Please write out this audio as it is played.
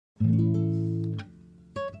All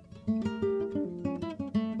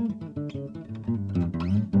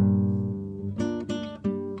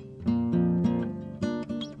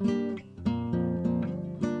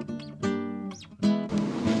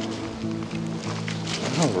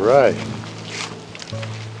right.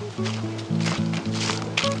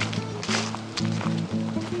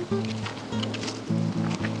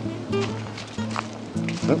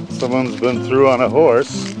 Oh, someone's been through on a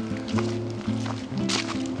horse.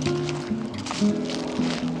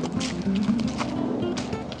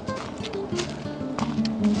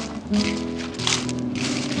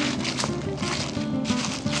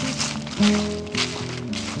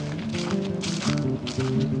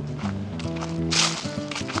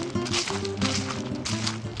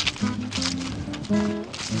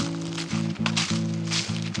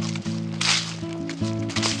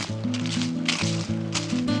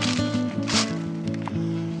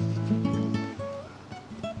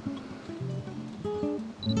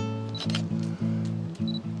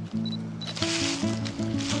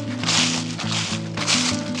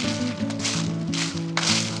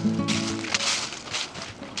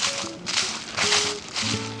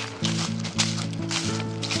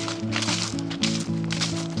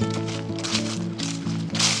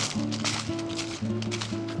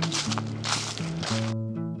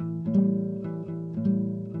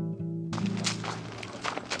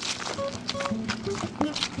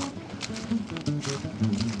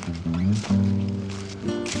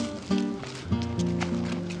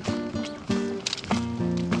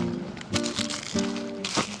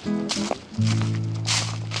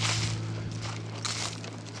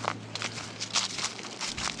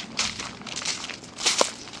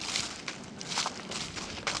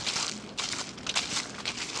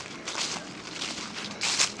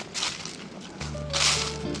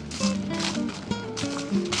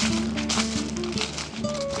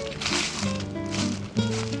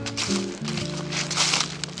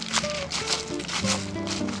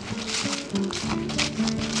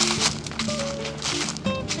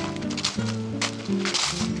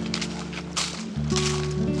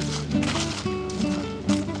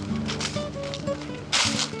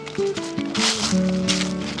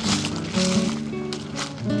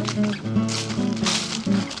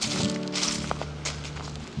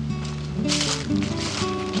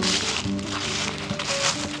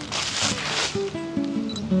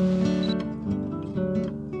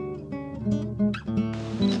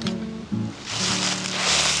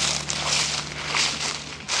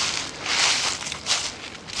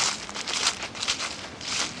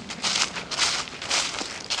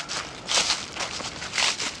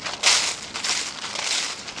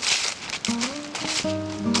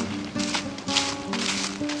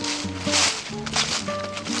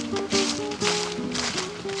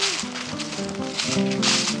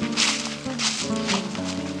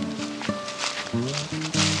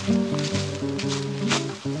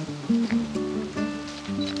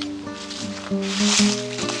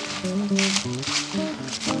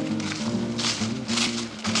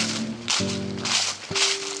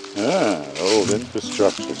 Old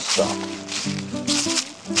infrastructure stuff.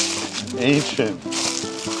 Ancient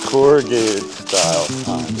corrugated style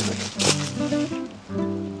conduit.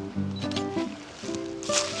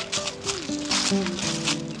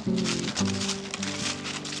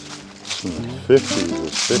 From the 50s or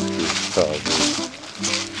 60s probably.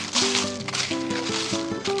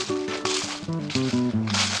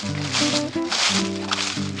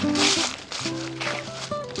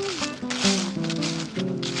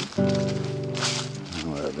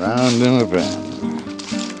 Round and a bend.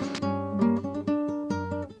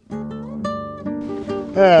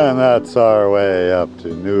 And that's our way up to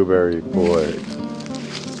Newburyport.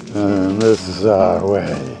 And this is our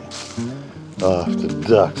way off to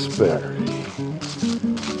Duxbury.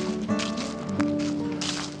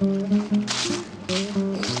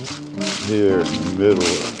 Here in the middle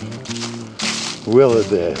of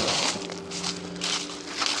Willowdale.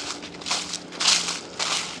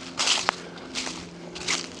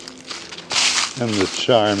 And the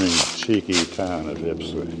charming, cheeky town of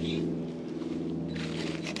Ipswich.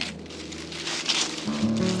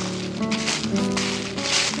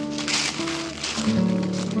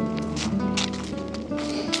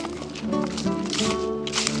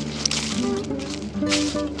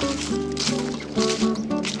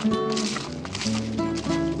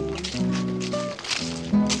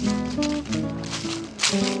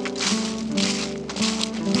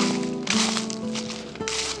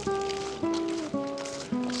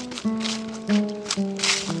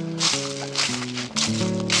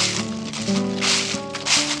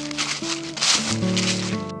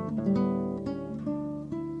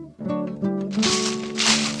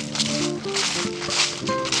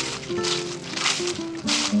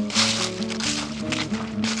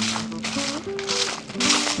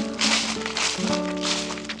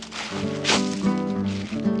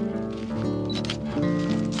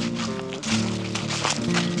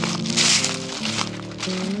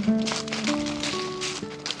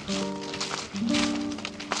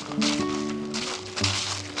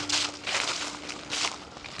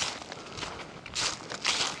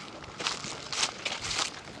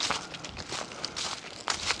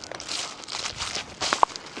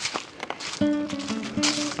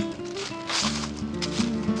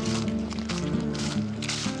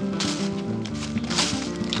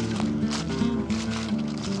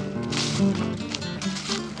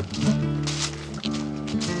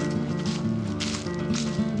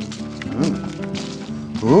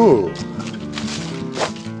 Ooh.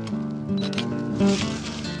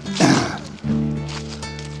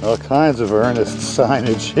 All kinds of earnest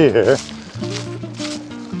signage here.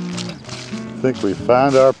 I think we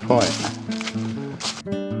found our point.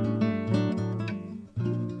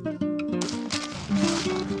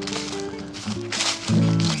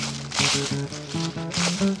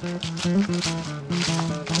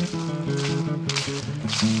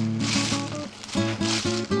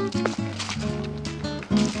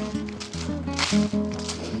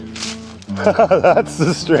 That's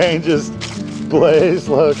the strangest blaze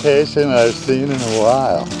location I've seen in a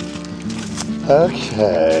while.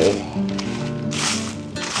 Okay.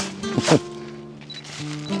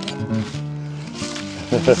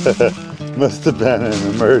 Must have been an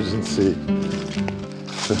emergency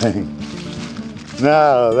thing.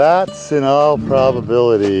 Now, that's in all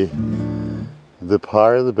probability the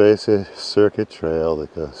part of the basic circuit trail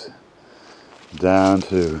that goes down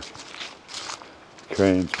to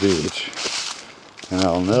Cranes Beach. And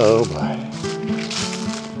I'll know by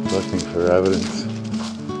looking for evidence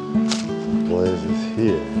of blazes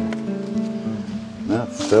here.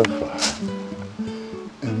 Not so far.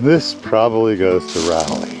 And this probably goes to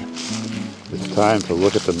Raleigh. It's time to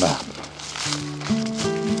look at the map.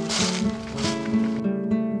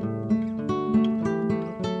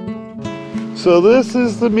 So this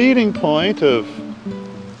is the meeting point of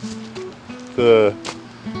the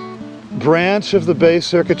branch of the Bay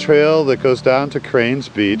Circuit Trail that goes down to Cranes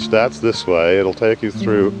Beach. That's this way. It'll take you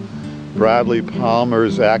through Bradley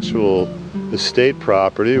Palmer's actual estate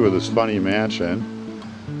property with his funny mansion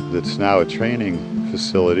that's now a training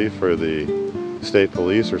facility for the state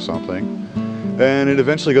police or something. And it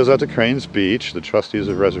eventually goes out to Cranes Beach, the trustees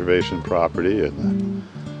of reservation property, and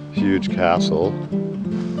the huge castle,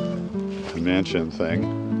 the mansion thing.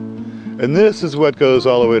 And this is what goes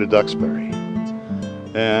all the way to Duxbury.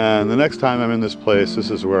 And the next time I'm in this place,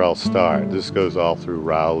 this is where I'll start. This goes all through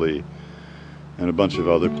Rowley and a bunch of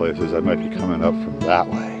other places. I might be coming up from that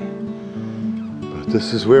way. But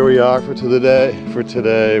this is where we are for today.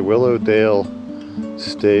 Willowdale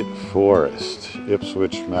State Forest,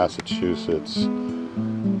 Ipswich, Massachusetts.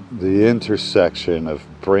 The intersection of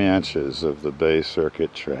branches of the Bay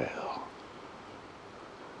Circuit Trail.